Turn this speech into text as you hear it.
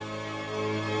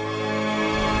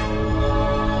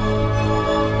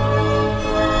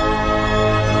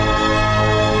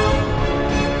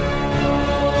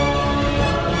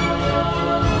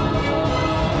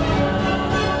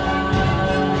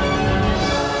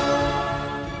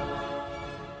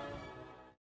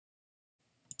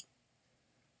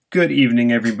Good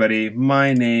evening, everybody.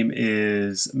 My name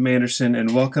is Manderson,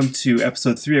 and welcome to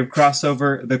episode 3 of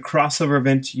Crossover, the crossover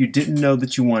event you didn't know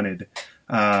that you wanted.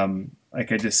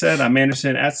 Like I just said, I'm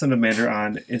Manderson, at Son of Mander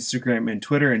on Instagram and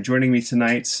Twitter, and joining me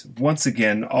tonight, once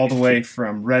again, all the way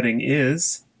from Reading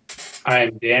is...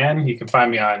 I'm Dan. You can find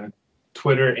me on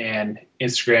Twitter and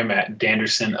Instagram at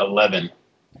Danderson11.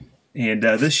 And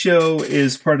this show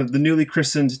is part of the newly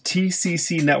christened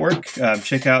TCC Network.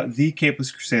 Check out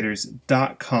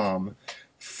thecapelesscrusaders.com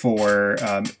for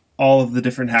all of the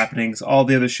different happenings, all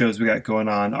the other shows we got going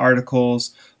on,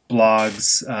 articles,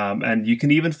 blogs, and you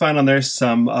can even find on there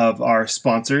some of our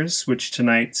sponsors, which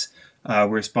tonight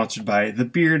we're sponsored by the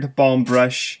Beard Balm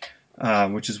Brush,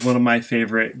 which is one of my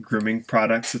favorite grooming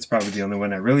products. It's probably the only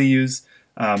one I really use.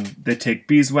 They take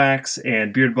beeswax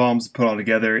and beard balms, put all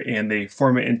together, and they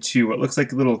form it into what looks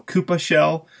like a little Koopa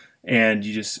shell, and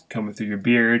you just comb it through your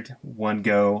beard, one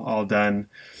go, all done,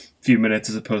 a few minutes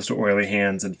as opposed to oily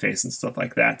hands and face and stuff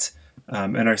like that.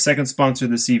 And our second sponsor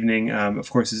this evening,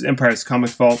 of course, is Empire's Comic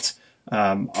Vault,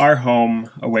 our home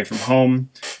away from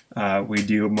home. We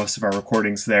do most of our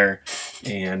recordings there,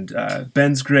 and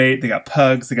Ben's great. They got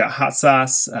pugs, they got hot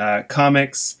sauce,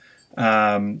 comics.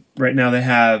 Right now they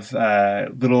have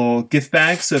little gift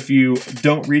bags, so if you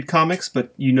don't read comics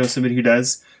but you know somebody who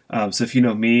does, so if you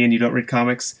know me and you don't read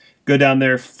comics, go down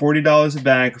there. $40 a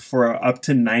bag for up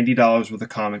to $90 worth of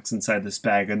comics inside this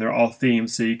bag, and they're all themed,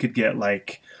 so you could get,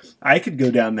 like, I could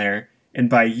go down there and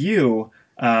buy you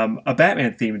a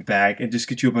Batman themed bag and just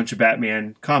get you a bunch of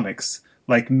Batman comics,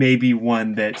 like maybe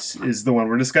one that is the one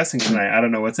we're discussing tonight. I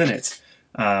don't know what's in it,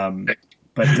 but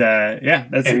yeah,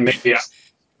 that's and it.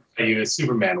 maybe a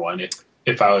Superman one if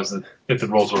the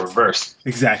roles were reversed.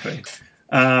 Exactly.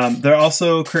 They're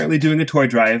also currently doing a toy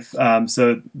drive.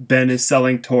 So Ben is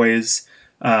selling toys.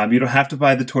 You don't have to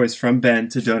buy the toys from Ben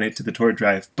to donate to the toy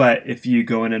drive, but if you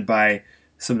go in and buy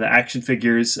some of the action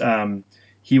figures,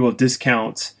 he will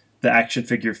discount the action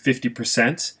figure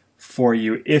 50% for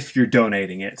you if you're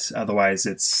donating it. Otherwise,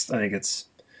 I think it's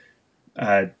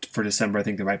for December. I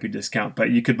think there might be a discount, but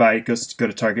you could go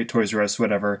to Target, Toys R Us,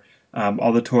 whatever.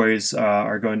 All the toys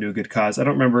are going to a good cause. I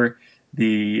don't remember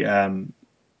the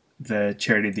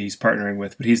charity that he's partnering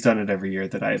with, but he's done it every year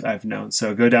that I've known.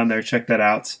 So go down there, check that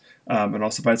out, and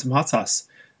also buy some hot sauce.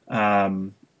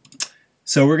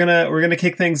 So we're gonna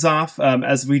kick things off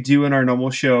as we do in our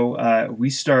normal show. We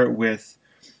start with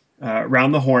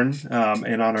Round the Horn,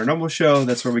 and on our normal show,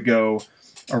 that's where we go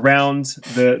around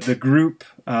the group.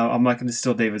 I'm not going to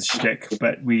steal David's shtick,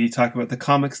 but we talk about the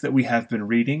comics that we have been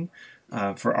reading.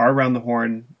 For our Round the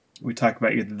Horn, we talk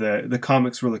about either the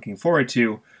comics we're looking forward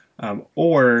to,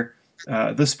 or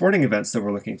the sporting events that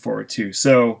we're looking forward to.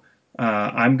 So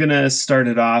I'm going to start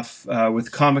it off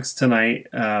with comics tonight,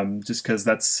 just because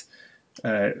that's,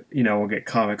 we'll get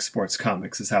comics, sports,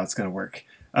 comics is how it's going to work.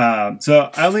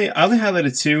 So I only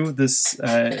highlighted two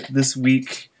this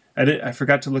week. I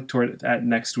forgot to look at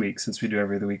next week since we do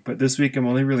every other week, but this week I'm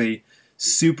only really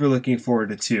super looking forward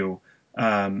to two.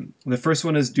 The first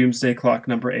one is Doomsday Clock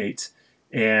number 8,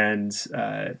 and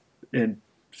so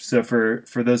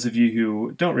for those of you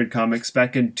who don't read comics,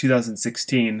 back in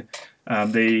 2016,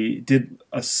 they did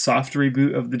a soft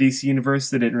reboot of the DC universe.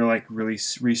 They didn't really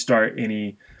restart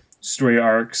any story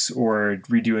arcs or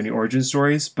redo any origin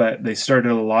stories, but they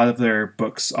started a lot of their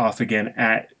books off again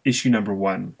at issue number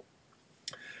 1,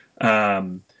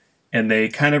 and they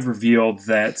kind of revealed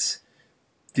that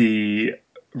the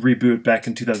reboot back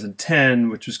in 2010,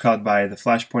 which was caused by the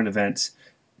Flashpoint event,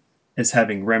 is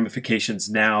having ramifications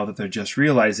now that they're just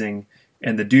realizing,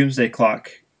 and the Doomsday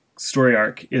Clock story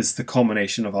arc is the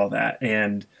culmination of all that,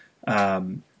 and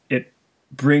it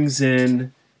brings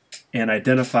in and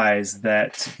identifies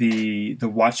that the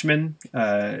Watchmen,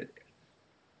 that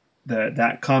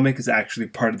comic is actually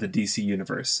part of the DC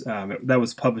universe. That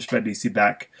was published by DC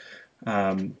back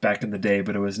in the day,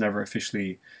 but it was never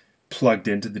officially plugged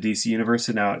into the DC universe,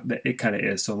 and now it kind of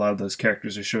is. So a lot of those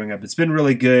characters are showing up. It's been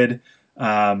really good.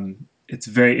 It's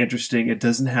very interesting. It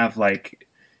doesn't have like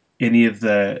any of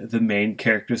the main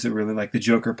characters that really, like, the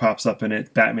Joker pops up in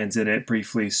it, Batman's in it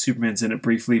briefly, Superman's in it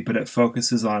briefly, but it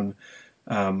focuses on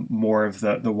more of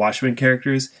the Watchmen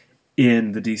characters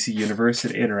in the DC universe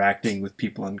and interacting with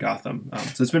people in Gotham.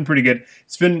 So it's been pretty good.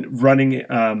 It's been running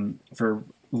for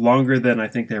longer than I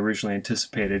think they originally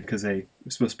anticipated, because they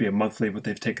were supposed to be a monthly, but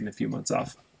they've taken a few months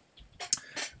off.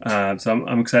 So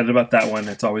I'm excited about that one.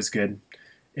 It's always good.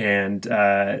 And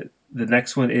the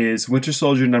next one is Winter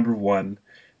Soldier number 1.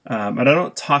 And I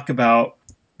don't talk about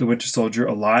the Winter Soldier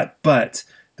a lot, but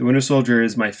the Winter Soldier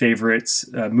is my favorite,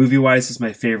 movie-wise, is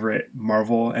my favorite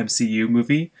Marvel MCU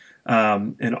movie.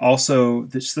 And also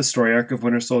just the story arc of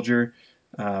Winter Soldier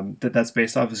that's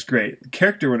based off is great. The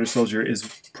character Winter Soldier is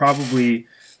probably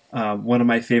one of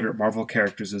my favorite Marvel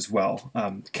characters as well.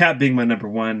 Cap being my number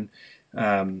one,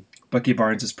 Bucky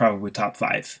Barnes is probably top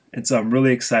 5. And so I'm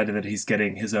really excited that he's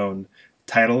getting his own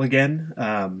title again.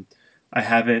 I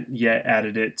haven't yet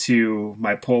added it to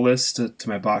my pull list, to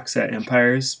my box set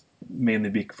Empires,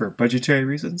 mainly for budgetary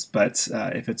reasons. But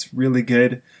if it's really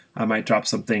good, I might drop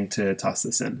something to toss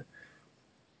this in.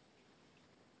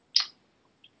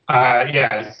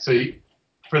 Yeah, so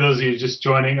for those of you just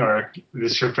joining, or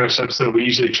this is your first episode, we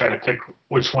usually try to pick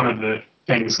which one of the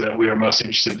things that we are most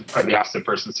interested in are the opposite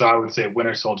person. So I would say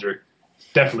Winter Soldier,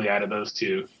 definitely out of those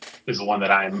two, is the one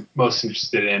that I'm most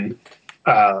interested in.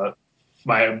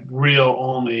 My real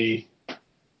only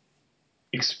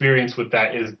experience with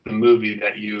that is the movie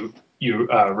that you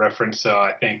referenced. So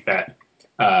I think that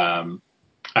I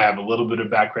have a little bit of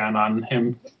background on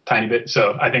him, tiny bit.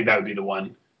 So I think that would be the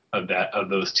one of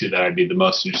those two that I'd be the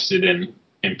most interested in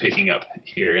picking up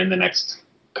here in the next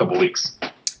couple weeks.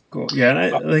 Cool. Yeah, and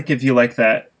I like if you like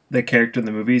the character in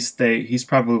the movies, he's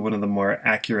probably one of the more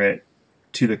accurate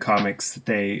to the comics that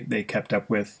they kept up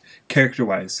with character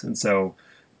wise, and so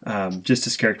just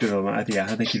his character development,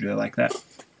 I think you'd really like that.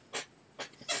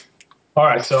 All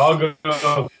right, so I'll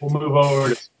go. We'll move over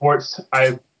to sports.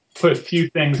 I put a few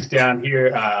things down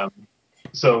here.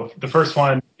 So the first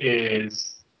one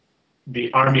is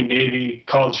the Army-Navy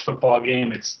college football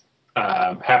game. It's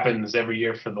happens every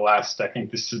year for the last, I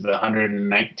think this is the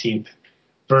 119th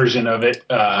version of it.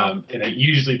 And it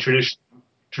usually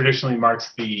traditionally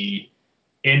marks the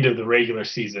end of the regular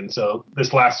season. So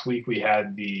this last week we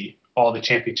had all the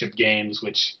championship games,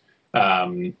 which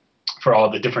for all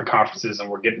the different conferences, and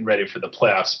we're getting ready for the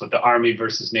playoffs. But the Army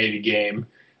versus Navy game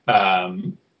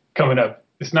coming up,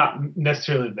 it's not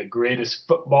necessarily the greatest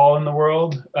football in the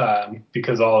world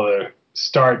because all the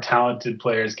star talented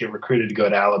players get recruited to go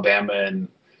to Alabama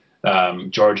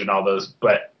and Georgia and all those,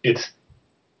 but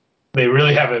they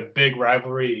really have a big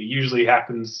rivalry. It usually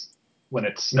happens when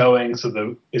it's snowing,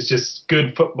 so it's just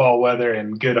good football weather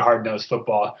and good hard-nosed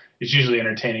football. It's usually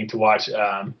entertaining to watch.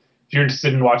 If you're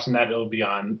interested in watching that, it'll be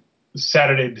on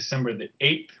Saturday, December the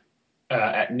 8th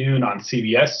at noon on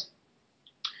CBS.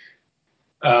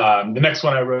 The next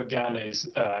one I wrote down is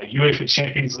UEFA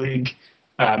Champions League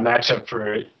matchup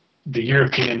for the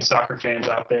European soccer fans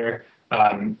out there.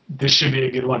 This should be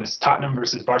a good one. It's Tottenham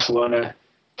versus Barcelona.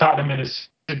 Tottenham in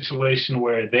a situation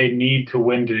where they need to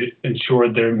win to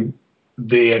ensure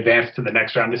they advance to the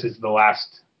next round. This is the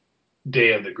last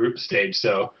day of the group stage,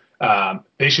 so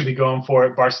they should be going for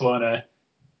it. Barcelona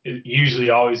usually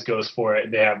always goes for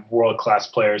it. They have world-class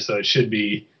players, so it should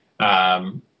be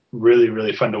really,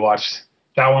 really fun to watch.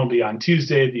 That one will be on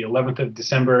Tuesday, the 11th of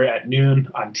December at noon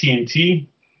on TNT.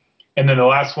 And then the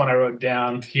last one I wrote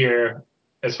down here,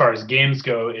 as far as games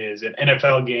go, is an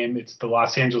NFL game. It's the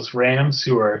Los Angeles Rams,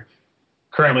 who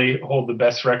currently hold the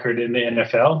best record in the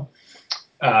NFL.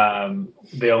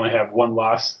 They only have one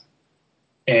loss.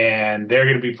 And they're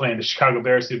going to be playing the Chicago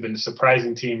Bears, who've been a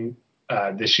surprising team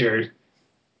this year.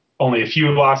 Only a few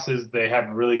losses. They have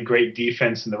a really great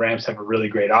defense, and the Rams have a really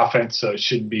great offense, so it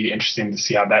should be interesting to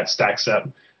see how that stacks up.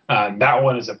 That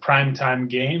one is a primetime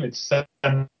game. It's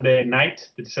Sunday night,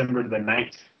 December the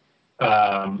 9th,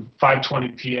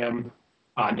 5:20 p.m.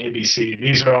 on ABC.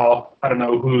 These are all, I don't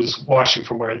know who's watching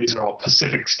from where, these are all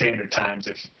Pacific Standard Times.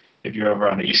 If you're over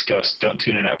on the East Coast, don't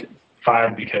tune in at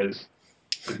 5 because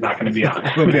it's not going to be on.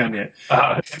 It won't be on yet.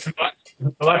 The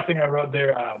last thing I wrote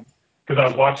there, because I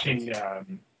was watching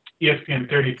ESPN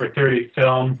 30 for 30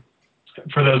 film.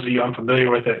 For those of you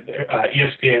unfamiliar with it,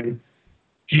 ESPN, a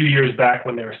few years back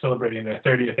when they were celebrating their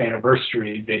 30th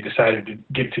anniversary, they decided to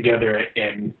get together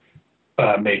and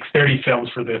make 30 films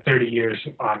for their 30 years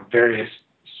on various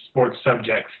sports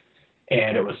subjects.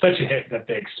 And it was such a hit that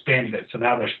they expanded it. So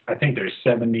now I think there's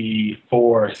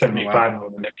 74, 75 of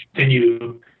them, and they're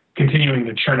continuing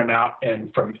to churn them out.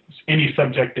 And from any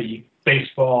subject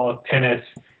baseball, tennis,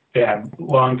 they have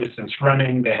long distance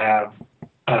running. They have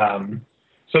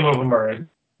some of them are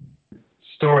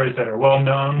stories that are well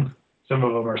known. Some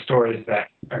of them are stories that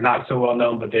are not so well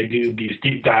known, but they do these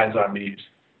deep dives on these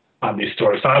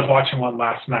stories. So I was watching one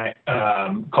last night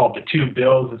called The Two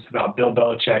Bills. It's about Bill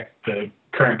Belichick, the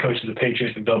current coach of the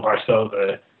Patriots, and Bill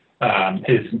Barstow,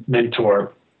 his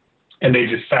mentor. And they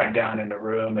just sat down in a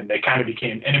room, and they kind of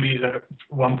became enemies at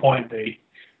one point.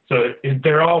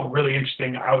 They're all really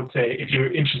interesting. I would say if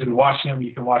you're interested in watching them,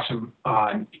 you can watch them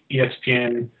on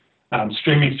ESPN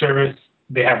streaming service.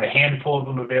 They have a handful of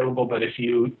them available, but if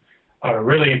you are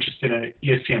really interested in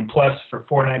ESPN Plus for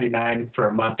 $4.99 for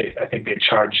a month, I think they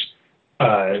charge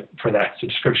for that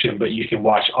subscription, but you can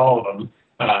watch all of them.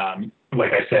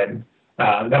 Like I said,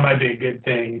 that might be a good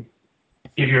thing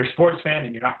if you're a sports fan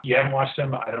and you haven't watched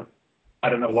them. I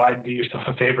don't know why. Do yourself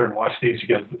a favor and watch these,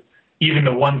 because even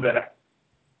the ones that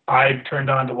I turned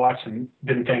on to watch and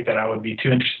didn't think that I would be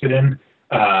too interested in,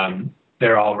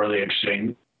 they're all really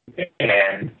interesting.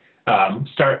 And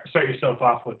start yourself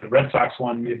off with the Red Sox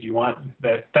one if you want.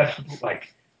 That's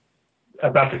like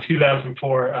about the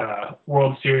 2004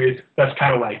 World Series. That's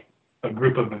kind of like a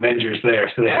group of Avengers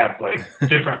there. So they have like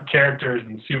different characters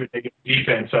and see what they get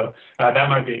defense. So that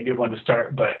might be a good one to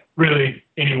start. But really,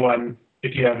 anyone,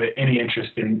 if you have any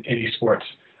interest in any sports,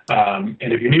 and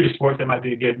if you're new to sports, that might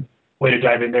be a good way to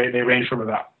dive in there. They range from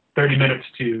about 30 minutes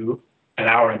to an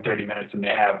hour and 30 minutes, and they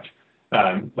have,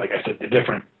 like I said, the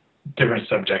different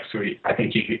subjects. So I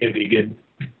think it'd be a good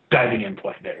diving in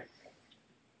point there.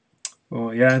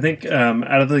 Well, yeah, I think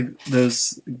out of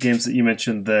those games that you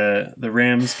mentioned, the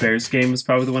Rams-Bears game is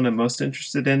probably the one I'm most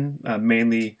interested in,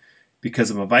 mainly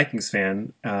because I'm a Vikings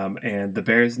fan, and the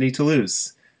Bears need to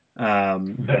lose.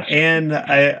 And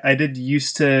I did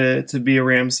used to be a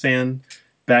Rams fan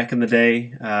back in the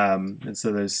day, and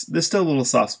so there's still a little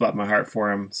soft spot in my heart for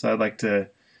them. So I'd like to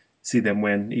see them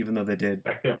win, even though they did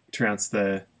trounce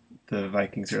the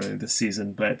Vikings earlier this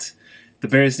season. But the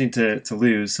Bears need to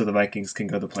lose so the Vikings can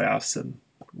go to the playoffs and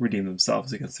redeem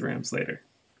themselves against the Rams later.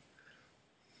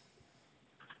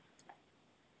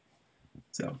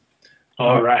 So,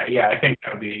 all right, yeah, I think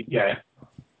that would be it's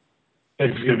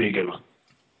going to be a good one.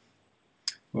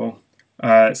 Well,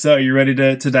 so are you ready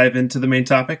to dive into the main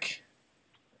topic?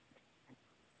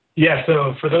 Yeah.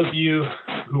 So for those of you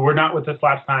who were not with us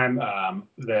last time,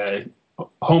 the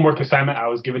homework assignment I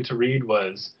was given to read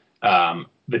was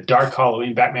the Dark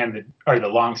Halloween, the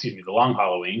Long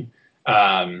Halloween.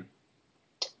 And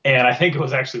I think it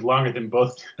was actually longer than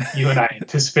both you and I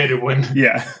anticipated when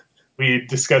we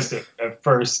discussed it at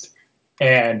first.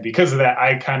 And because of that,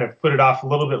 I kind of put it off a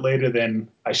little bit later than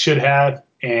I should have.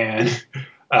 And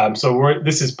so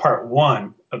this is part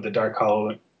one of the Dark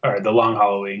Halloween, or the Long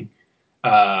Halloween.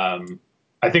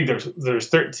 I think there's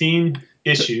 13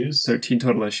 issues. 13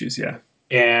 total issues, yeah.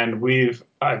 And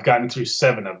I've gotten through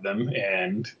 7 of them,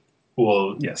 and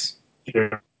we'll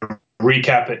either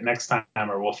recap it next time,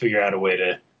 or we'll figure out a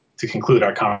way to conclude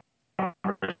our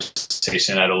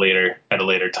conversation at a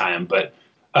later time. But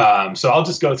so I'll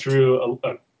just go through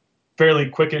a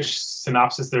fairly quickish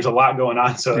synopsis. There's a lot going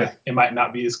on, so it might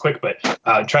not be as quick, but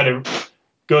try to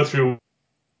go through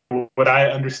what I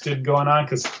understood going on,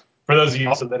 because for those of you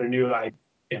also that are new, I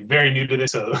am very new to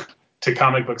this, to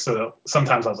comic books. So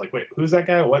sometimes I was like, wait, who's that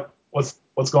guy? What's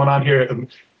going on here?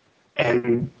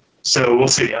 And so we'll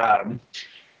see.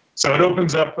 So it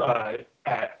opens up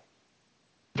at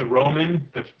the Roman,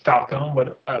 the Falcone.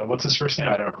 What's his first name?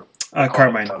 I don't know.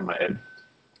 Carmine. Top of my head.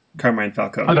 Carmine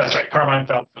Falcone. Oh, that's right. Carmine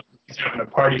Falcone. He's having a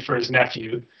party for his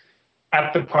nephew.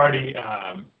 At the party,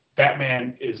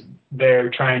 Batman is there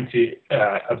trying to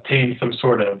obtain some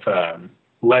sort of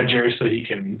ledger so he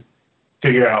can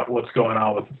figure out what's going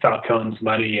on with Falcone's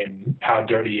money and how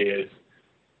dirty he is.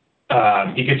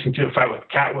 He gets into a fight with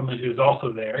Catwoman, who's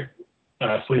also there,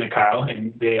 Selena Kyle,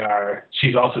 and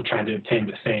she's also trying to obtain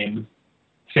the same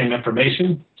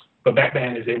information, but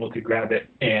Batman is able to grab it,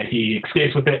 and he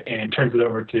escapes with it and turns it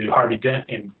over to Harvey Dent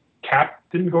and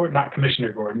Captain Gordon, not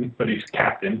Commissioner Gordon, but he's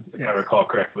Captain, if I recall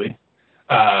correctly.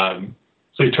 So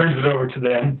he turns it over to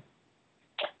them.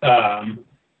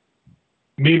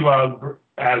 Meanwhile,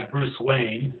 as Bruce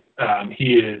Wayne,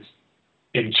 he is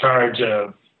in charge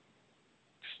of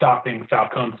stopping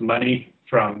Falcone's money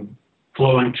from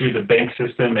flowing through the bank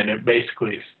system, and it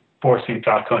basically is forcing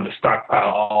Falcone to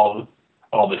stockpile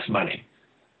all this money.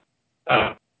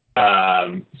 So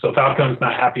Falcone's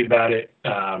not happy about it,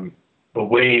 but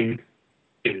Wayne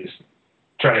is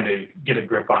trying to get a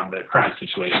grip on the crime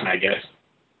situation, I guess.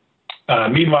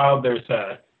 Meanwhile, there's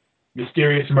a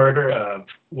mysterious murder of,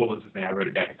 what was his name? I wrote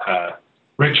it down.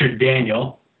 Richard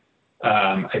Daniel.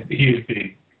 He's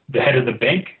the head of the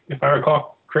bank, if I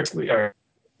recall correctly.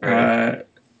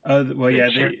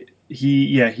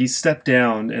 He stepped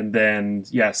down, and then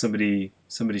somebody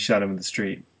shot him in the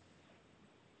street.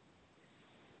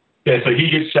 Yeah, so he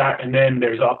gets shot, and then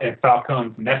and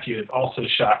Falcone's nephew is also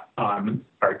shot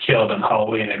or killed on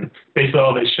Halloween. And basically,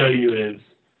 all they show you is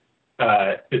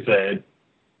a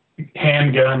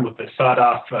handgun with a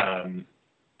sawed-off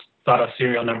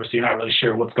serial number, so you're not really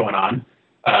sure what's going on.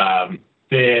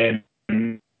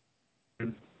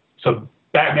 So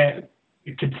Batman,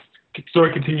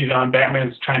 story continues on.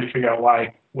 Batman's trying to figure out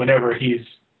why, whenever he's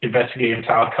investigating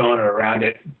Falcone or around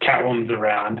it, Catwoman's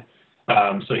around.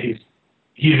 So he's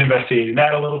investigating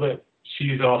that a little bit.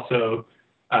 she's also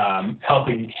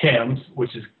helping him,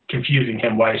 which is confusing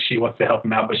him why she wants to help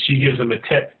him out. But she gives him a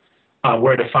tip on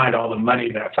where to find all the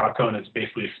money that Falcone has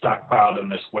basically stockpiled in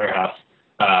this warehouse.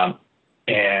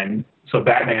 And so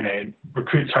Batman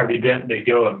recruits Harvey Dent. They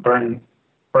go and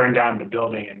burn down the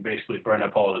building and basically burn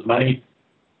up all his money.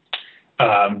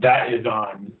 That is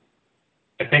on,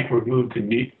 I think we're moved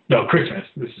to Christmas.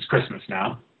 This is Christmas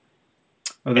now.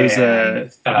 Oh, there's a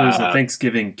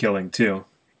Thanksgiving killing too.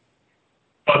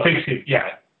 Oh, Thanksgiving,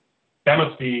 yeah. That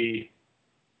must be,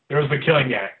 there was the killing,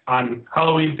 yeah, on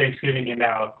Halloween, Thanksgiving, and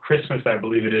now Christmas, I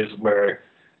believe it is, where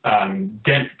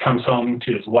Dent comes home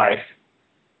to his wife,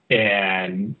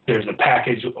 and there's a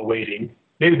package awaiting.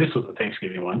 Maybe this was the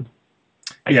Thanksgiving one.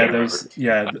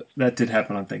 That did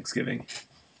happen on Thanksgiving.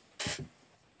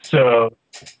 So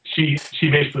she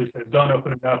basically says, don't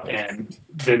open it up, and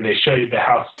then they show you the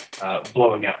house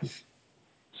blowing up.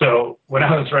 So when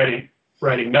I was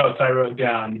writing notes, I wrote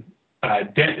down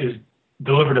Dent is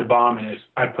delivered a bomb and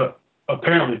I put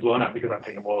apparently blown up, because I'm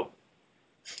thinking, well,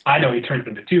 I know he turns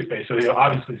into Two-Face, so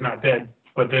obviously he's not dead.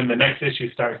 But then the next issue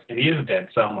starts and he is dead.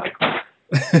 So I'm like,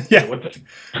 yeah, what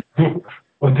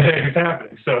the heck is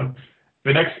happening? So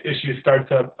the next issue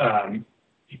starts up.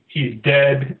 He's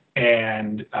dead,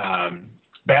 and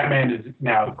Batman is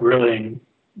now grilling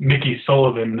Mickey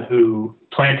Sullivan, who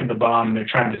planted the bomb, and they're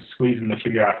trying to squeeze him to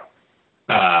figure out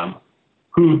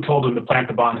who told him to plant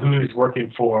the bomb, who he's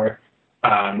working for.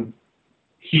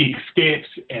 He escapes,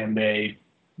 and they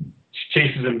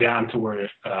chases him down to where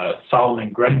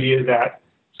Solomon Grundy is at.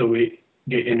 So we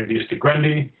get introduced to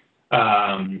Grundy,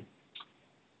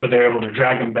 but they're able to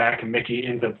drag him back, and Mickey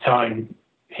ends up telling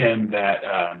him that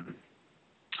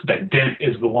that Dent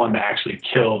is the one that actually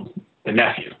killed the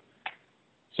nephew.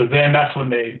 So then that's when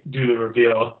they do the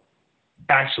reveal.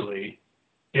 Actually,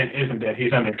 Dent isn't dead.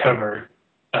 He's undercover.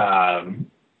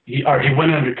 He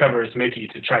went undercover as Mickey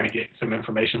to try to get some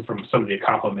information from some of the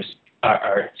accomplices.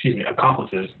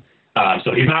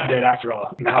 So he's not dead after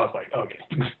all. Now it's like, okay,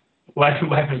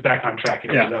 life is back on track.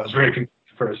 Yeah. I was very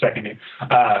confused for a second.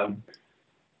 Then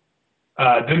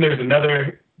there's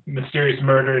another mysterious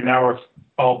murder. Now we're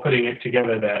all putting it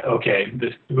together that, okay,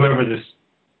 whoever this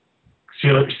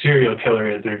serial killer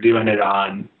is, they're doing it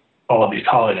on all of these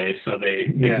holidays. So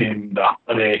they nicknamed the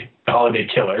holiday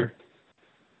killer.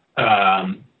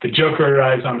 The Joker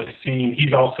arrives on the scene.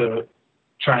 He's also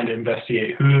trying to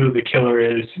investigate who the killer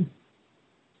is.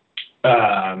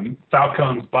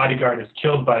 Falcone's bodyguard is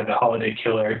killed by the holiday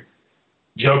killer.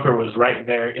 Joker was right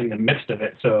there in the midst of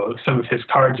it, so some of his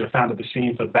cards are found at the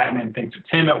scene, so Batman thinks it's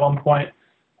him at one point.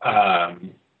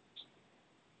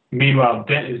 Meanwhile,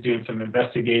 Dent is doing some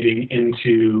investigating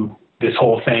into this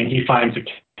whole thing. He finds a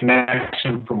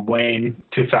connection from Wayne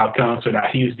to Falcone, so now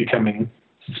he's becoming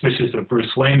suspicious of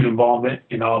Bruce Wayne's involvement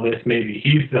in all this. Maybe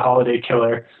he's the holiday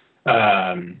killer.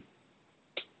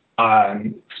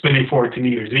 Spinning forward to New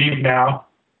Year's Eve now,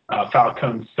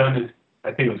 Falcone's son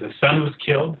I think it was his son was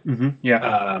killed. Mm-hmm.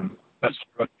 Yeah. That's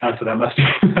so that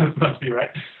must be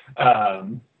right.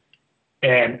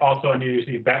 And also on New Year's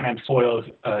Eve, Batman foils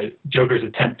Joker's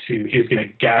attempt he was going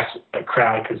to gas a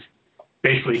crowd, because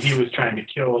basically he was trying to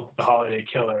kill the holiday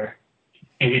killer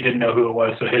and he didn't know who it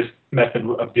was. So his method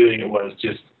of doing it was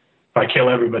just, if I kill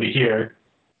everybody here,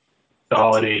 the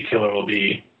holiday killer will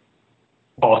be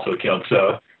also killed.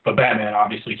 So, but Batman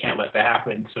obviously can't let that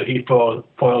happen. So he foils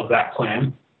that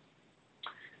plan.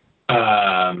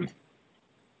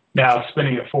 Now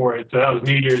spinning it forward, so that was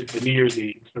New Year's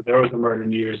Eve. So there was a murder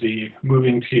New Year's Eve.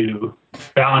 Moving to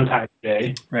Valentine's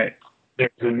Day, right?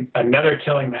 There's another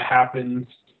killing that happens,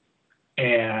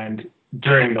 and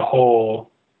during the whole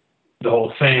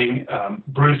thing,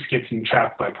 Bruce gets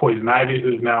entrapped by Poison Ivy,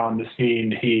 who's now on the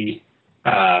scene. He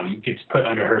gets put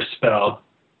under her spell,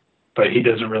 but he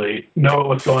doesn't really know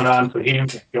what's going on. So he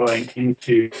ends up going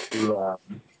into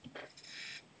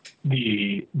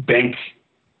the bank.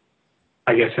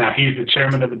 I guess now he's the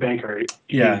chairman of the bank, or he's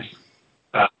in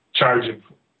charge of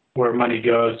where money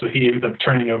goes. So he ends up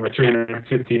turning over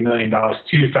 $350 million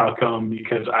to Falcone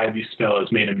because Ivy's spell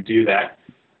has made him do that.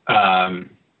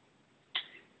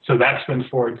 So that's been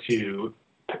forward to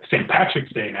St.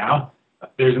 Patrick's Day now.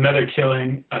 There's another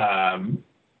killing, and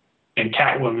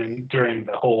Catwoman during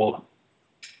the whole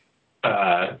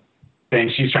thing,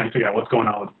 she's trying to figure out what's going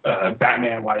on with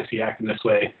Batman. Why is he acting this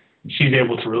way? She's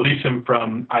able to release him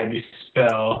from Ivy's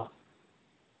spell.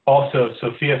 Also,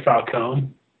 Sophia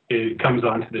Falcone comes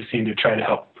onto the scene to try to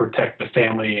help protect the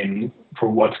family and for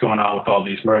what's going on with all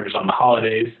these murders on the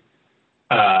holidays.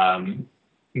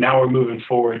 Now we're moving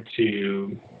forward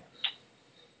to,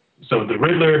 so the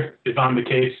Riddler is on the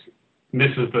case.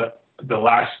 This is the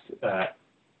last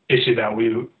issue that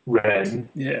we read,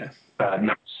 Yeah.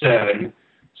 number 7.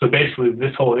 So basically,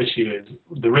 this whole issue is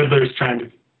the Riddler's trying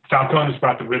to. Falcone has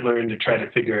brought the Riddler in to try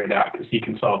to figure it out because he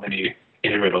can solve any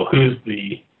riddle. Who is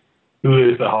the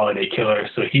holiday killer?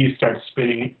 So he starts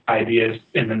spinning ideas,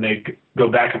 and then they go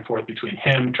back and forth between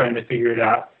him trying to figure it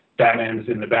out. Batman's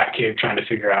in the Batcave trying to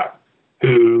figure out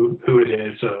who it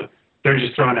is. So they're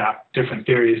just throwing out different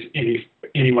theories.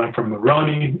 Anyone from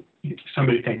Maroni,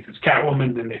 somebody thinks it's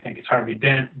Catwoman, then they think it's Harvey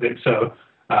Dent. But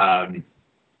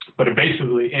it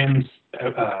basically ends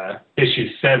issue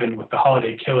 7 with the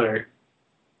holiday killer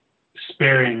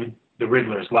sparing the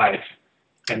Riddler's life,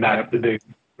 and that the big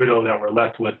riddle that we're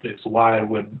left with is why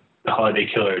would the holiday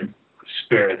killer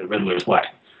spare the Riddler's life?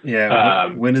 Yeah.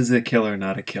 When is a killer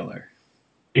not a killer?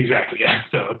 Exactly. Yeah.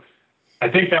 So I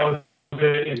think that was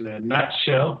it in the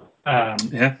nutshell.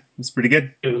 Yeah, it's pretty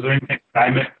good. Was there anything I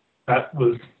missed that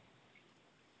was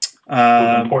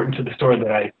important to the story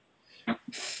that I?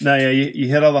 No, yeah, you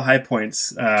hit all the high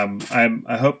points.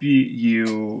 I hope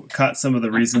you caught some of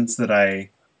the reasons that I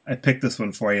picked this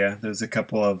one for you. There's a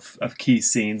couple of key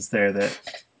scenes there that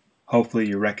hopefully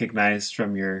you recognized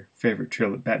from your favorite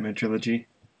Batman trilogy.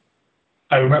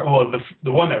 I remember, well,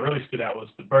 the one that really stood out was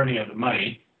the burning of the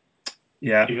money.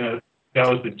 Yeah. Even though that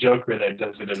was the Joker that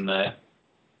does it in the...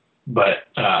 But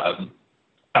I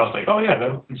was like, oh, yeah,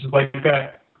 that was just like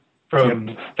that from...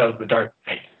 Yep. That was the Dark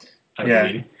Knight, I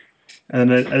believe.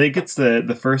 And I think it's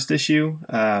the first issue.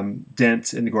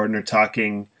 Dent and Gordon are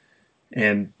talking,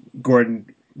 and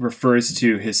Gordon refers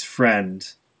to his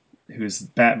friend, who's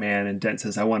Batman, and Dent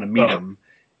says, I want to meet him.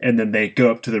 And then they go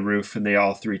up to the roof, and they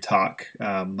all three talk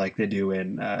like they do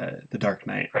in The Dark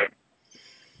Knight. Right.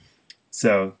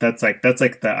 So that's like the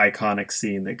iconic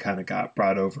scene that kind of got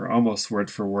brought over almost word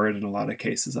for word in a lot of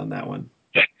cases on that one.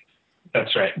 Yeah,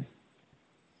 that's right.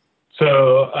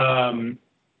 So, I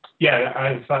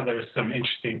thought there was some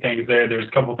interesting things there. There's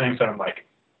a couple things that I'm like,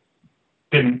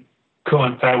 didn't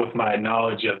coincide with my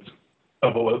knowledge of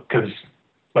because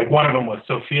like one of them was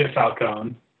Sophia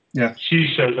Falcone. Yeah. She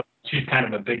shows up, she's kind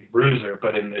of a big bruiser,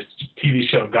 but in this TV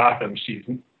show Gotham, she's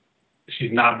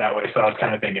not that way. So I was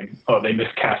kind of thinking, oh, they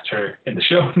miscast her in the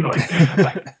show.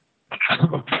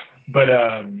 But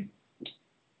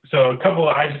so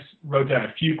I just wrote down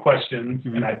a few questions,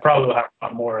 and I probably will have a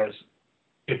lot more as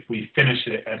if we finish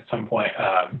it at some point.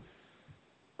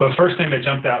 But first thing that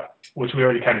jumped out, which we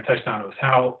already kind of touched on, was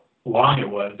how long it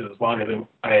was. It was longer than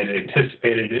I had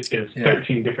anticipated. It is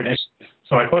 13 different issues.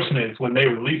 So my question is, when they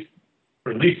release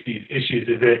these issues,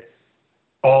 is it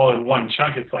all in one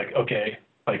chunk? It's like, okay,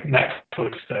 like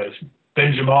Netflix says,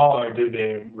 binge them all, or do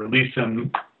they release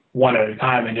them one at a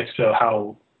time? And if so,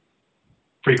 how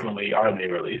frequently are they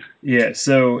released? Yeah,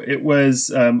 so it was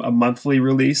a monthly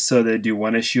release, so they do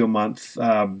one issue a month.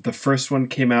 The first one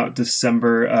came out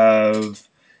December of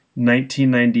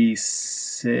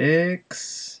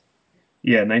 1996.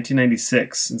 Yeah,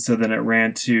 1996. And so then it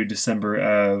ran to December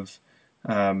of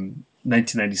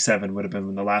 1997 would have been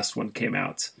when the last one came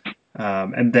out.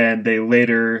 And then they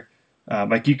later,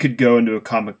 like you could go into a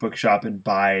comic book shop and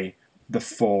buy the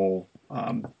full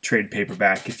trade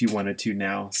paperback if you wanted to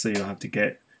now. So you don't have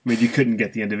to you couldn't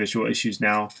get the individual issues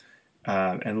now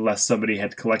unless somebody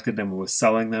had collected them and was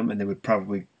selling them, and they would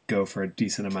probably go for a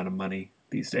decent amount of money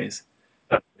these days.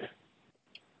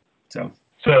 So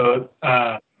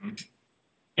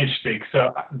interesting.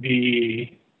 So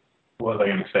what was I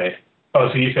going to say? Oh,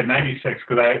 so you said 96,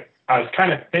 because I was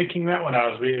kind of thinking that when I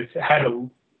was reading it had a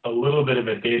little bit of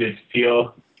a dated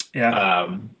feel. Yeah.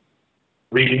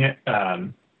 Reading it.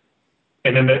 And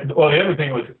then the other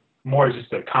thing was more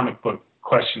just a comic book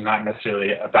question, not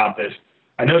necessarily about this.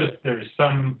 I noticed there's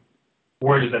some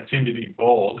words that seem to be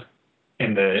bold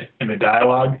in the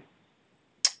dialogue.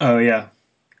 Oh yeah.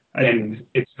 And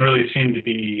it really seemed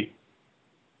to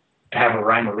have a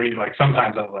rhyme or reason. Like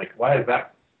sometimes I was like, why is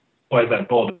that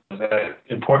bold? Is that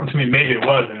important to me? Maybe it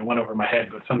was and it went over my head,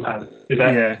 but sometimes is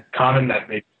that common that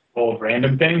they bold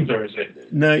random things, or is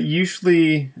it? No,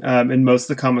 usually in most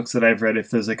of the comics that I've read, if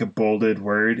there's like a bolded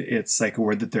word, it's like a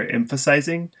word that they're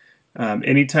emphasizing.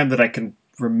 Anytime that I can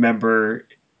remember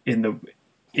in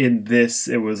this,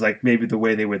 it was like maybe the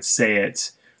way they would say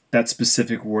it, that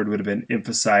specific word would have been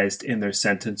emphasized in their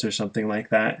sentence or something like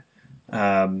that.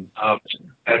 That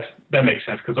makes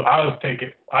sense, because I was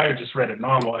thinking, I just read it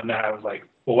normal, and then I was like,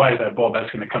 well, why is that bold?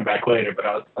 That's going to come back later. But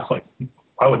I was like,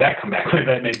 why would that come back later?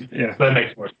 That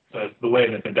makes more sense. The way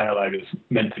that the dialogue is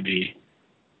meant to be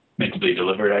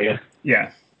delivered, I guess.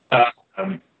 Yeah.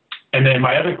 And then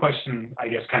my other question, I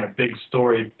guess, kind of big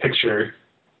story picture,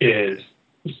 is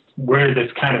where this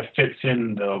kind of fits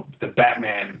in the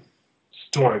Batman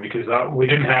story, because we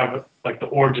didn't have like the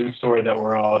origin story that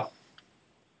we're all,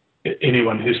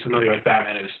 anyone who's familiar with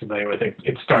Batman is familiar with it.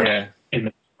 It starts in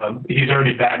the, he's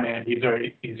already Batman. He's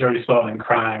already solving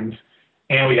crimes,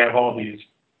 and we have all these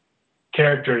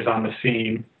characters on the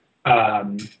scene.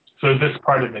 So is this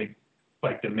part of the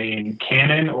main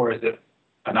canon, or is it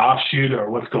an offshoot, or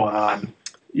what's going on?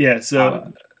 Yeah.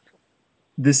 So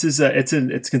this is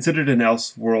it's considered an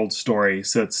Elseworld story,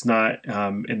 so it's not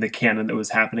in the canon that was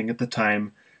happening at the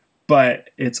time, but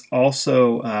it's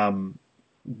also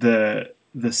the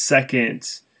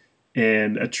second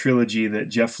in a trilogy that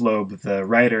Jeff Loeb, the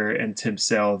writer, and Tim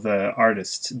Sale, the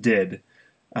artist, did.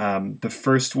 The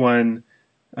first one,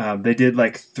 they did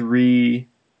like 3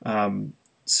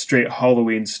 straight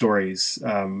Halloween stories,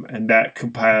 and that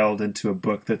compiled into a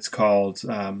book that's called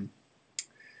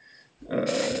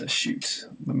shoot,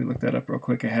 let me look that up real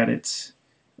quick. I had it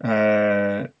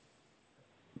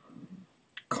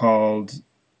called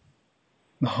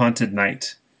The Haunted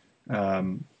Knight.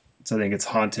 So I think it's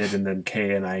Haunted and then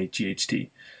Knight.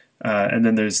 And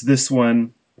then there's this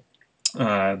one,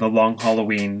 The Long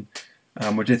Halloween,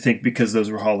 which I think because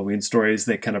those were Halloween stories,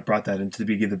 they kind of brought that into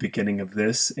the beginning of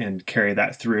this and carry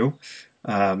that through.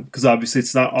 Because obviously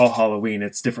it's not all Halloween,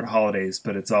 it's different holidays,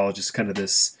 but it's all just kind of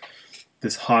this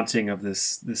haunting of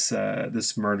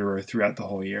this murderer throughout the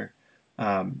whole year.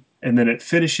 And then it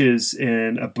finishes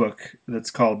in a book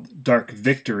that's called Dark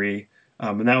Victory,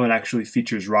 and that one actually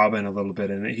features Robin a little bit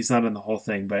in it. He's not in the whole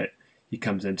thing, but he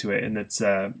comes into it, and it's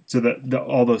so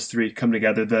all those 3 come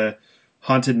together. The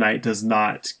Haunted Knight does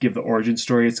not give the origin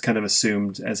story. It's kind of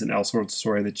assumed as an Elseworld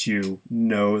story that you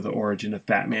know the origin of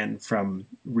Batman from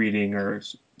reading or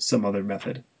some other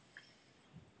method.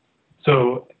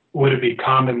 So would it be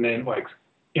common then, like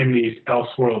in these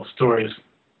Elseworld stories,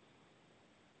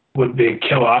 would they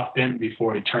kill off Ben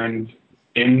before he turns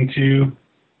into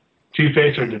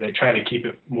Two-Face, or do they try to keep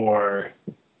it more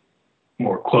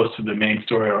close to the main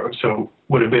story? Or so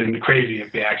would have been crazy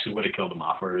if they actually would have killed him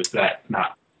off, or is that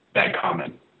not that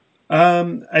common?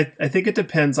 I think it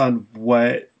depends on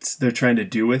what they're trying to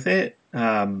do with it.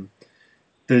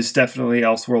 There's definitely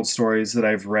Elseworld stories that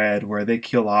I've read where they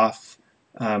kill off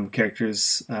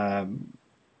characters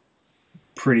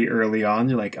pretty early on.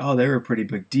 You're like, oh, they were a pretty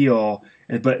big deal,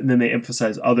 and then they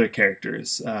emphasize other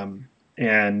characters.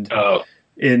 In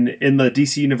the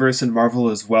DC universe and Marvel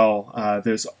as well,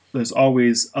 there's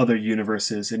always other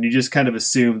universes, and you just kind of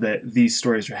assume that these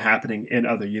stories are happening in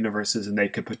other universes, and they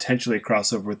could potentially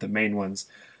cross over with the main ones.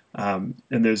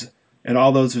 And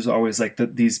all those, there's always like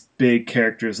these big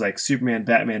characters like Superman,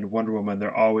 Batman, Wonder Woman.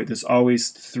 There's always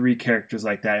 3 characters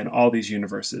like that in all these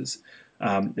universes,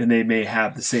 and they may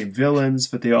have the same villains,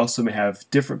 but they also may have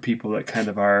different people that kind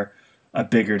of are a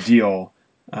bigger deal.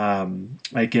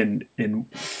 Like in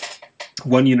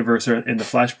one universe, or in the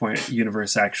Flashpoint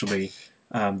universe, actually,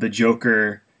 the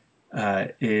Joker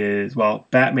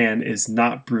Batman is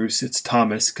not Bruce, it's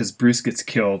Thomas, because Bruce gets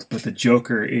killed, but the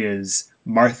Joker is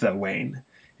Martha Wayne.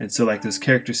 And so like those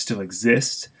characters still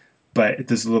exist, but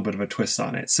there's a little bit of a twist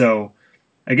on it. So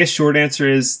I guess short answer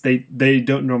is they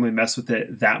don't normally mess with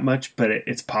it that much, but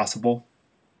it's possible.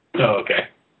 Oh, okay.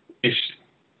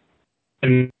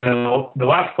 And the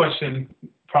last question,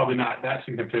 probably not that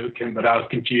significant, but I was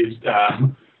confused.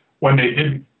 When they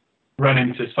did run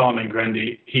into Solomon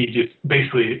Grundy, he just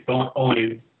basically, the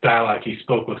only dialogue he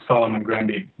spoke was Solomon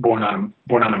Grundy born on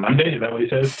a Monday. Is that what he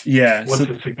says? Yeah. What's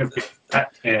the significance of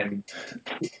that, and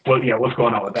what's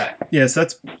going on with that? Yeah, so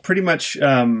that's pretty much,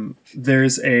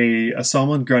 there's a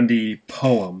Solomon Grundy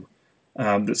poem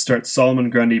that starts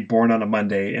Solomon Grundy born on a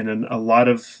Monday, and in a lot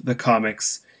of the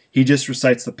comics, he just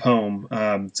recites the poem.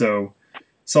 So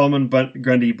Solomon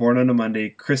Grundy, born on a Monday,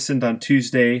 christened on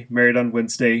Tuesday, married on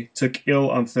Wednesday, took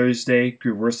ill on Thursday,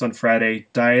 grew worse on Friday,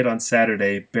 died on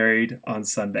Saturday, buried on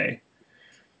Sunday.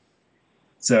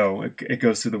 So it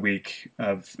goes through the week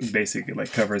of basically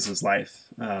like covers his life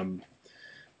in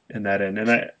that end.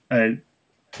 And I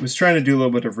was trying to do a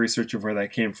little bit of research of where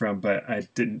that came from, but I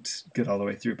didn't get all the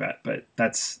way through that. But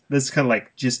that's kind of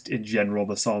like just in general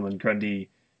the Solomon Grundy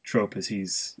trope is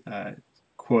he's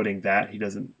quoting that. He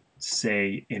doesn't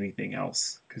say anything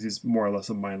else because he's more or less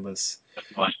a mindless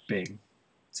being.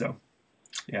 So,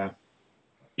 yeah.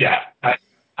 Yeah,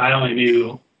 I only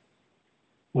knew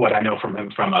what I know from him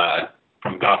from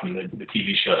Gotham, the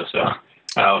TV show. So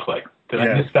I was like, did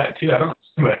I miss that too? I don't know.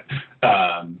 But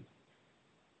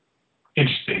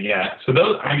interesting, yeah. So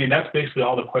that's basically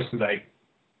all the questions I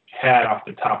had off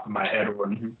the top of my head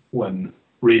when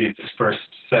reading this first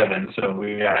 7. So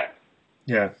we got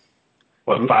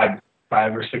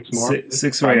five or six more.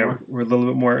 Six more. Yeah, we're a little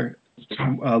bit more,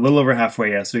 a little over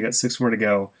halfway. Yeah, so we got 6 more to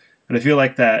go. And I feel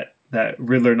like that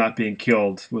Riddler not being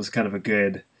killed was kind of a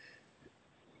good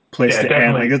place Yeah, to end. Like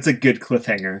definitely. that's a good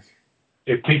cliffhanger.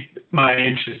 It piqued my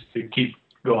interest to keep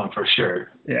going for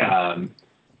sure. Yeah.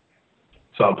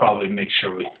 So I'll probably make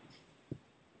sure we.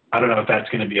 I don't know if that's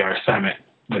going to be our assignment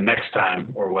the next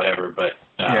time or whatever, but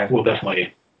Yeah. we'll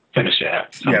definitely finish it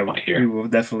at some Yeah, point we here. will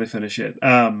definitely finish it.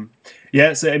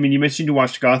 Yeah, so I mean, you mentioned you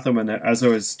watched Gotham, and as I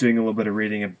was doing a little bit of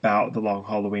reading about the Long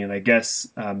Halloween, I guess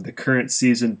the current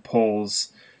season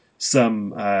pulls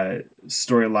some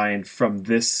storyline from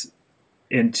this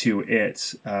into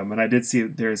it. And I did see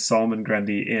there's Solomon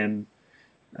Grundy in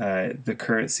the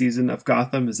current season of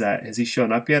Gotham. Is that has he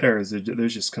shown up yet, or is there,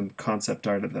 there's just some concept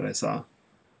art that I saw?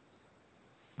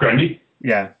 Grundy?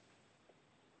 Yeah.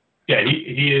 Yeah,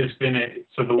 he has been.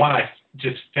 So the one I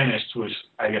just finished was,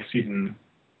 I guess, season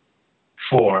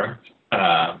 4.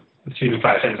 Season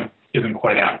 5 isn't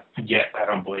quite out yet, I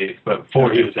don't believe, but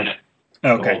 4 he Okay. was in it the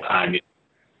Okay. whole time,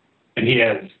 and he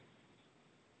has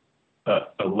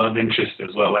a love interest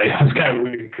as well. Like, it's kind of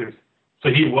weird because so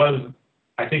he was,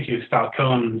 I think he was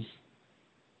Falcone's.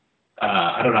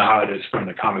 I don't know how it is from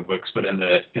the comic books, but in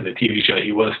the TV show,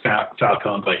 he was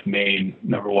Falcone's like main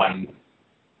number one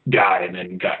guy, and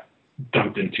then got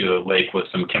dumped into a lake with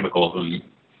some chemicals and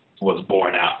was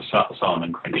born out.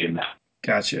 Solomon Grundy in that.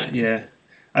 Gotcha. Yeah.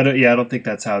 I don't. Yeah, I don't think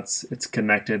that's how it's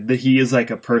connected. That he is like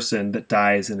a person that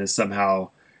dies and is somehow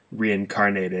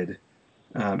reincarnated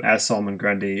as Solomon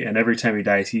Grundy, and every time he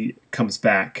dies, he comes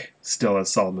back still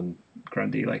as Solomon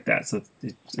Grundy, like that. So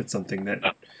it's something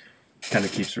that kind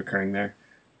of keeps recurring there.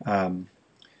 Um,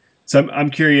 so I'm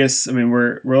curious. I mean,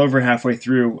 we're over halfway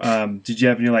through. Did you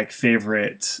have any like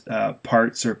favorite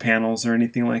parts or panels or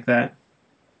anything like that?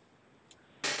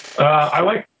 I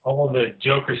like all the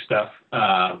Joker stuff.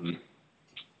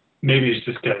 Maybe it's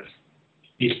just because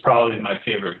he's probably my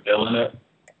favorite villain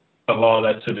of all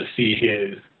that. So to see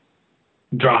his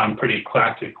drawn pretty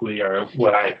classically, or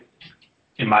what I,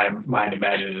 in my mind,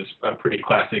 imagine is a pretty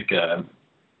classic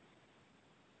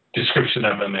description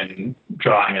of him and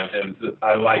drawing of him.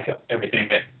 I like everything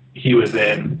that he was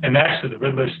in, and actually the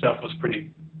Riddler stuff was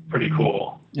pretty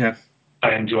cool. Yeah.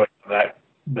 I enjoyed that,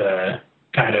 the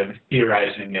kind of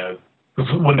theorizing of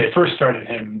when they first started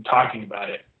him talking about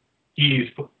it. He's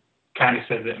kind of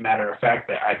says it matter of fact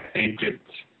that I think it's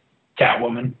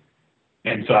Catwoman,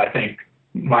 and so I think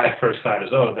my first thought is,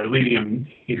 oh, they're leading him.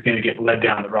 He's going to get led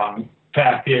down the wrong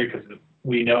path here because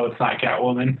we know it's not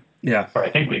Catwoman, Yeah. or I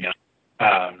think we know.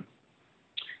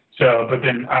 But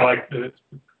then I like the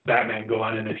Batman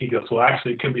going in, and he goes, well,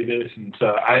 actually, it could be this, and so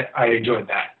I enjoyed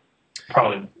that.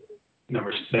 Probably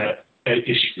number set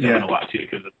issue 7 a lot too,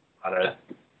 because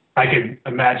I could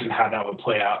imagine how that would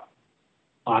play out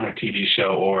on a TV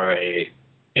show or in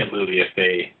movie if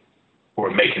they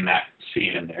were making that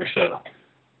scene in there. So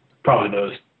probably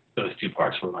those 2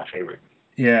 parts were my favorite.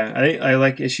 Yeah, I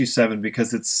like issue 7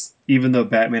 because it's even though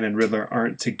Batman and Riddler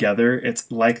aren't together,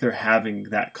 it's like they're having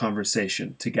that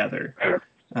conversation together,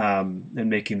 and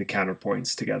making the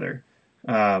counterpoints together.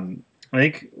 I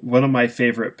think one of my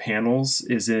favorite panels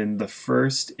is in the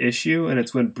first issue, and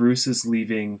it's when Bruce is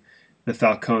leaving the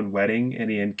Falcone wedding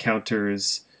and he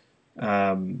encounters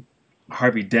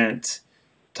Harvey Dent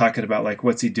talking about like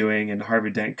what's he doing, and Harvey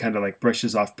Dent kind of like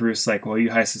brushes off Bruce like, well,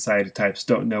 you high society types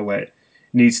don't know what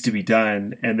needs to be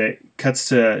done, and it cuts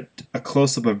to a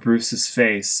close-up of Bruce's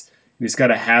face. He's got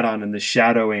a hat on, and the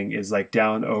shadowing is like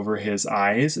down over his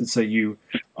eyes, and so you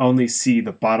only see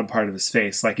the bottom part of his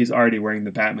face, like he's already wearing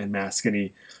the Batman mask,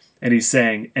 and he's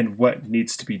saying, "And what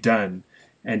needs to be done,"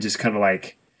 and just kind of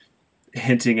like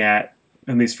hinting at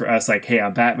least for us, like, "Hey,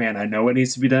 I'm Batman. I know what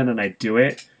needs to be done, and I do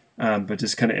it." But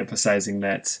just kind of emphasizing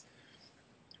that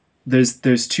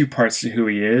there's 2 parts to who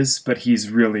he is, but he's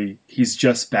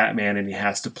just Batman, and he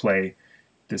has to play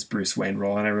this Bruce Wayne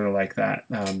role, and I really like that.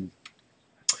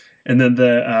 And then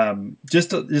the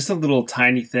just a little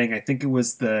tiny thing. I think it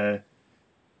was I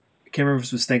can't remember if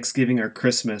it was Thanksgiving or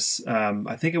Christmas.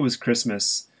 I think it was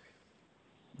Christmas.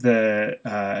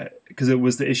 Because it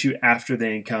was the issue after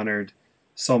they encountered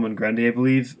Solomon Grundy, I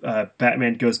believe.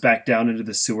 Batman goes back down into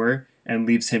the sewer and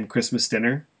leaves him Christmas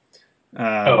dinner.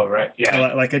 Right,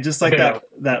 yeah. Like I just like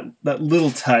that little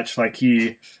touch. Like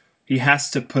he has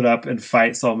to put up and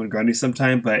fight Solomon Grundy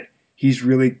sometime, but he's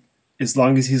really, as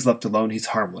long as he's left alone, he's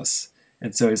harmless.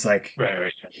 And so he's like,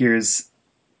 right.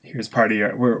 Here's part of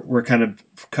your. We're kind of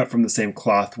cut from the same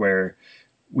cloth where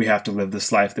we have to live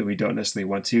this life that we don't necessarily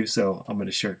want to. So I'm going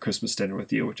to share Christmas dinner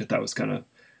with you, which I thought was kind of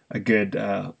a good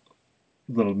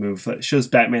little move. That shows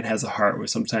Batman has a heart, where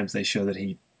sometimes they show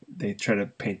that they try to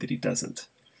paint that he doesn't.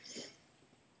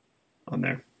 On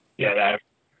there. Yeah,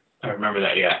 I remember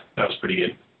that. Yeah, that was pretty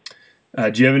good.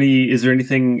 Do you have any? Is there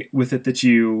anything with it that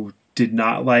you did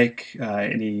not like?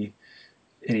 Any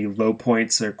low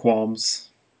points or qualms?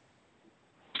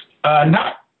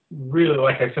 Not really.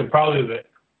 Like I said, probably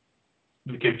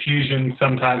the confusion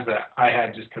sometimes that I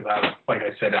had just because like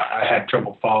I said, I had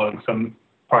trouble following some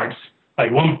parts.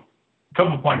 Like one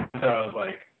couple points that I was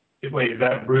like, wait, is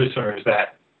that Bruce or is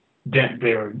that Dent?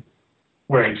 They were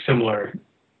wearing similar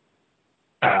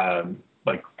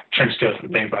like trench coats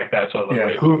and things like that. So I was like,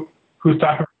 Yeah. wait, who's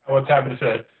talking about what's happening?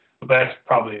 So but that's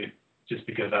probably just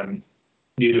because I'm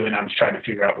new to it and I'm just trying to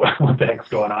figure out what the heck's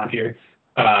going on here.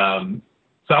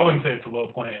 So I wouldn't say it's a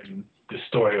low point in the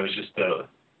story. It was just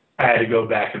I had to go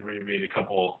back and reread a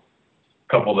couple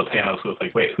of the panels with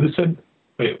like, why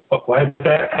is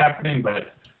that happening?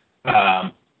 But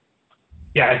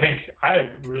yeah, I think I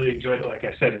really enjoyed it. Like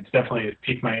I said, it's definitely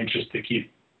piqued my interest to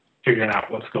keep figuring out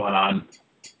what's going on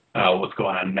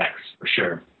next for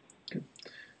sure.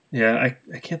 Yeah,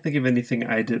 I can't think of anything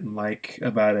I didn't like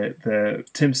about it. The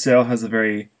Tim Sale has a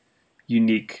very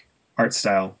unique art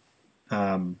style,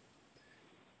 um,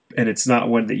 and it's not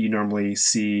one that you normally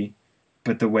see.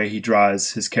 But the way he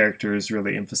draws his characters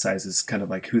really emphasizes kind of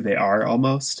like who they are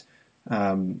almost.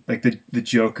 Like the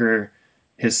Joker,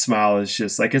 his smile is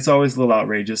just like it's always a little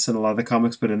outrageous in a lot of the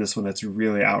comics, but in this one, that's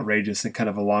really outrageous and kind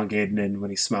of elongated. And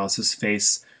when he smiles, his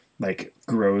face like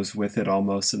grows with it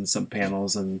almost in some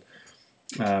panels, and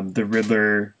the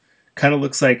Riddler kind of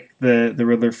looks like the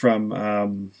Riddler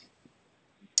from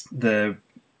the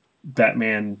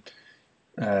Batman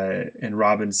and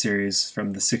Robin series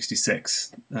from the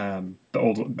 '66, the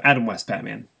old Adam West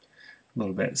Batman, a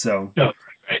little bit. So No,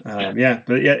 right. yeah,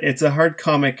 but yeah, it's a hard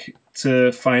comic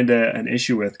to find an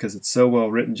issue with because it's so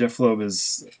well written. Jeff Loeb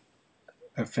is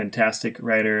a fantastic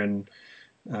writer and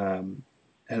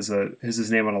has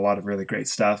his name on a lot of really great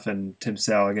stuff. And Tim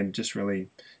Sale again, just really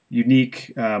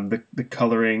unique. The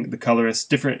coloring, the colorist,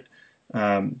 different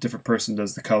person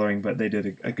does the coloring, but they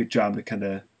did a good job to kind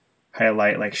of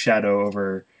highlight like shadow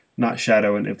over not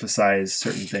shadow and emphasize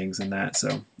certain things in that.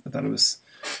 So I thought it was.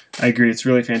 I agree. It's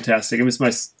really fantastic. It was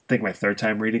I think my third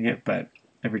time reading it, but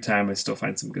every time I still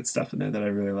find some good stuff in there that I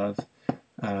really love.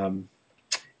 Um,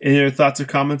 any other thoughts or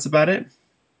comments about it?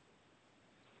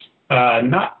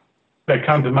 Not that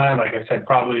come to mind. Like I said,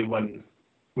 probably when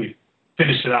we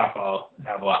finish it off, I'll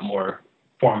have a lot more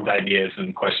formed ideas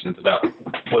and questions about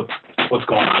what's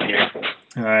going on here.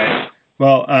 All right.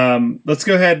 Well, let's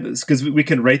go ahead because we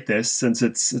can rate this since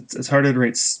it's harder to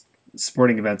rate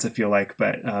sporting events. I feel like,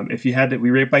 but if you had to,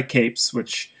 we rate by capes,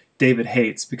 which David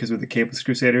hates because we're the Capeless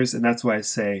Crusaders, and that's why I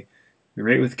say we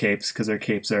rate with capes because our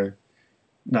capes are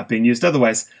not being used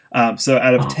otherwise. So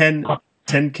out of 10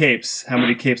 capes, how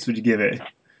many capes would you give it?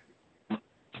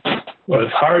 Well,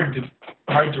 it's hard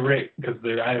to rate because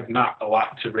I have not a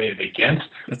lot to rate it against.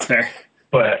 That's fair.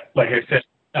 But like I said,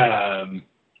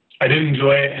 I did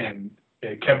enjoy it and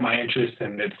it kept my interest,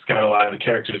 and it's got a lot of the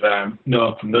characters that I'm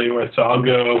familiar with. So I'll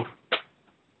give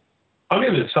it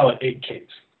a solid 8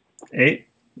 capes. 8?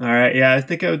 All right. Yeah, I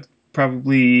think I would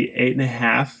probably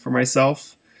 8.5 for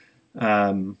myself.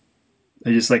 I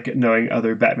just like knowing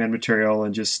other Batman material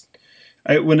and just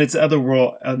when it's an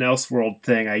Elseworld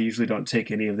thing, I usually don't take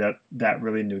any of that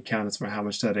really into account. It's more how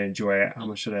much did I enjoy it, how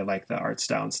much did I like the art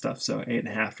style and stuff. So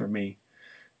 8.5 for me.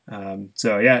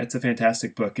 So yeah, it's a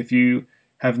fantastic book. If you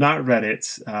have not read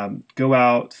it, go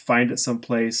out, find it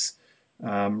someplace,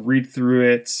 read through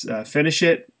it, finish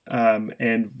it,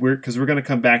 and we're going to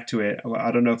come back to it. I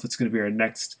don't know if it's going to be our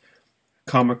next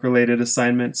comic related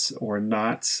assignments or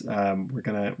not.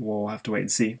 We'll have to wait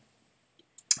and see.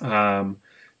 So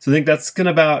I think that's going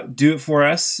to about do it for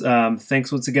us.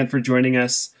 Thanks once again for joining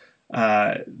us.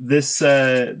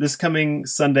 This coming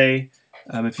Sunday,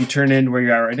 if you turn in where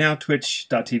you are right now,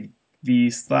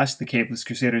 twitch.tv/the Capeless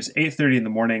Crusaders, 8:30 in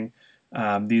the morning.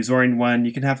 The Azorian one,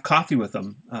 you can have coffee with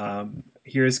them.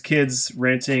 Here's kids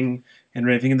ranting and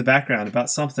raving in the background about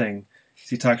something. So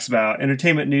he talks about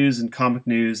entertainment news and comic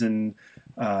news and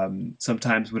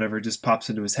sometimes whatever just pops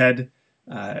into his head.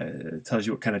 Tells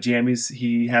you what kind of jammies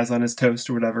he has on his toast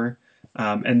or whatever.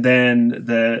 And then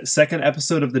the second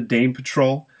episode of the Dame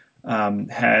Patrol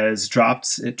has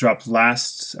dropped. It dropped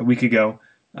a week ago.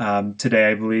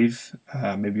 Today, I believe,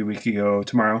 maybe a week ago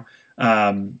tomorrow.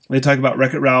 They talk about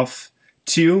Wreck-It Ralph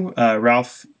 2.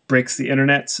 Ralph breaks the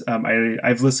internet.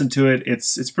 I've listened to it.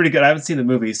 It's pretty good. I haven't seen the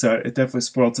movie, so it definitely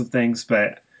spoiled some things,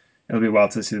 but it'll be a while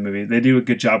to see the movie. They do a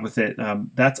good job with it.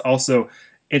 That's also,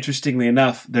 interestingly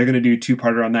enough, they're going to do a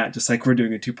 2-parter on that, just like we're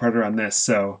doing a 2-parter on this.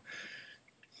 So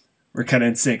we're kind of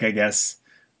in sync, I guess.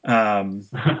 And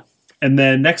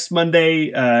then next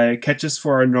Monday, catch us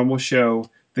for our normal show,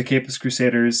 The Capeless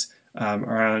Crusaders.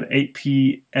 around 8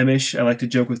 p.m.ish. I like to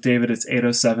joke with David, it's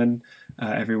 8:07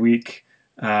 every week.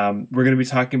 We're going to be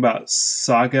talking about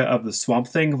Saga of the Swamp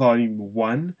Thing, Volume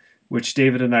 1, which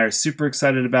David and I are super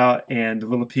excited about, and a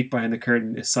little peek behind the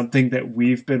curtain is something that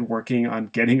we've been working on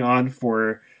getting on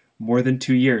for more than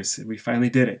 2 years, and we finally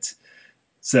did it.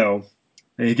 So,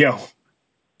 there you go.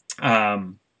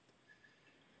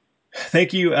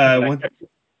 Thank you. I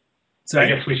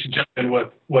guess we should jump in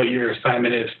what your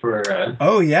assignment is for.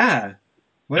 Oh yeah,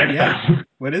 next time.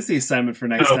 What is the assignment for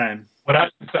next time? What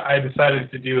I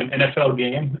decided to do an NFL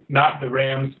game, not the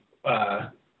Rams.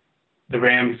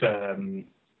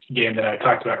 Game that I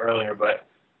talked about earlier, but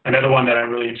another one that I'm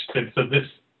really interested in. So this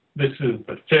is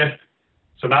the 5th.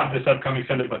 So not this upcoming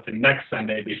Sunday, but the next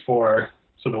Sunday before.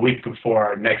 So the week before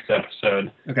our next episode,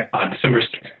 okay, on December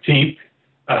 16th.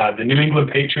 The New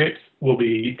England Patriots will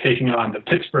be taking on the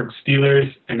Pittsburgh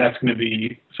Steelers, and that's going to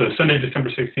be Sunday, December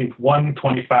 16th,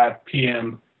 1:25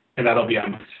 p.m., and that'll be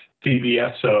on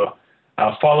CBS. So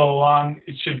follow along.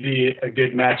 It should be a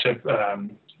good matchup.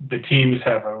 The teams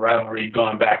have a rivalry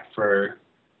going back for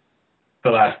the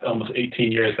last almost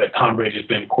 18 years that Tom Brady has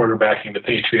been quarterbacking the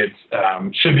Patriots.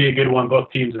 Should be a good one.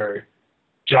 Both teams are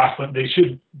jostling. They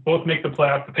should both make the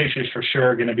playoffs. The Patriots for sure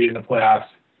are going to be in the playoffs.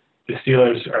 The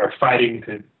Steelers are fighting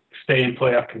to stay in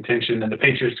playoff contention, and the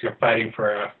Patriots are fighting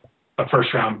for a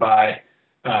first-round bye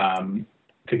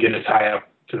to get as high up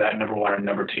to that number 1 or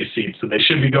number 2 seed. So they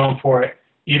should be going for it.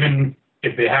 Even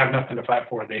if they have nothing to fight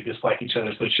for, they dislike each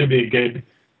other. So it should be a good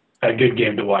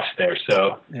game to watch there.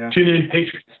 So Tune in,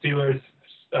 Patriots Steelers,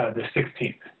 the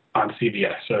 16th on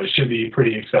CBS. So it should be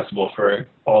pretty accessible for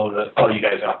all you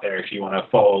guys out there if you want to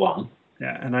follow along.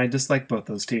 Yeah, and I dislike both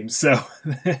those teams, so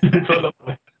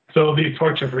so it'll be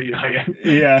torture for you, I guess.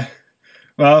 Yeah.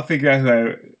 Well, I'll figure out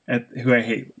who I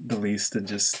hate the least,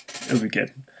 and it'll be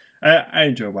good. I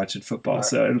enjoy watching football,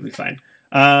 so it'll be fine.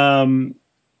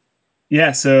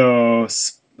 Yeah, so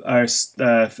our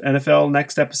NFL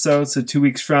next episode, so 2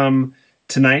 weeks from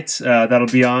tonight, that'll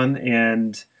be on.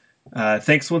 And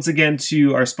thanks once again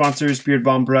to our sponsors, Beard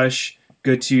Balm Brush.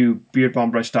 Go to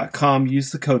beardbalmbrush.com.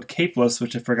 Use the code CAPELESS,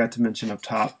 which I forgot to mention up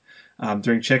top,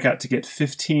 during checkout to get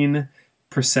 15%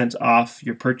 off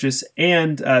your purchase.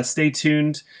 And stay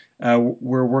tuned.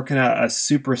 We're working out a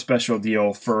super special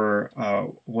deal for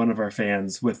one of our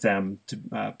fans with them,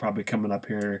 to probably coming up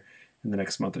here in the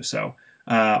next month or so.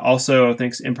 Also,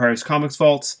 thanks to Empire's Comics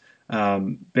Vault.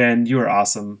 Ben, you are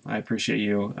awesome. I appreciate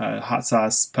you. Hot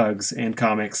Sauce, Pugs, and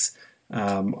Comics.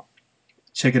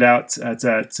 Check it out. It's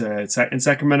in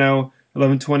Sacramento,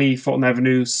 1120 Fulton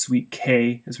Avenue, Suite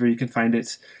K is where you can find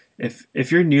it.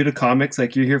 If you're new to comics,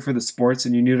 like you're here for the sports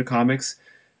and you're new to comics,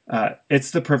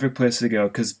 it's the perfect place to go,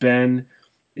 because Ben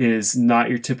is not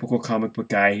your typical comic book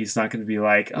guy. He's not going to be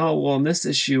like, oh, well, in this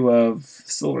issue of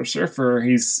Silver Surfer,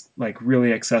 he's like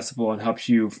really accessible and helps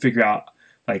you figure out,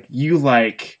 like, you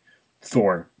like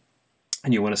Thor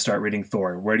and you want to start reading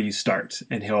Thor. Where do you start?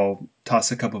 And he'll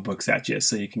toss a couple books at you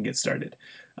so you can get started.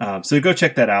 So go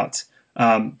check that out.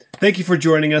 Thank you for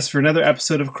joining us for another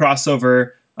episode of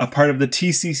Crossover, a part of the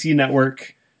TCC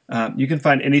Network. You can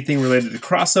find anything related to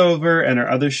Crossover and our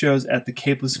other shows at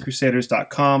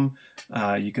thecapelesscrusaders.com.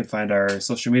 You can find our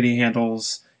social media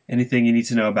handles, anything you need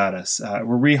to know about us.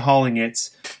 We're rehauling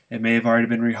it. It may have already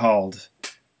been rehauled.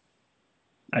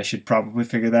 I should probably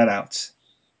figure that out.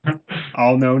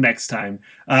 I'll know next time.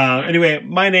 Anyway,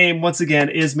 my name, once again,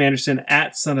 is Manderson,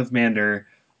 at Son of Mander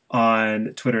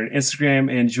on Twitter and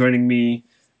Instagram. And joining me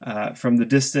from the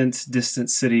distant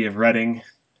city of Reading,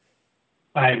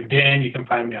 I'm Dan. You can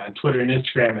find me on Twitter and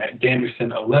Instagram at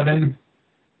Danderson11.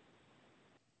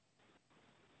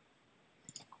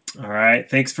 All right.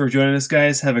 Thanks for joining us,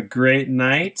 guys. Have a great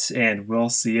night, and we'll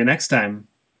see you next time.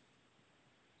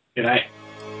 Good night.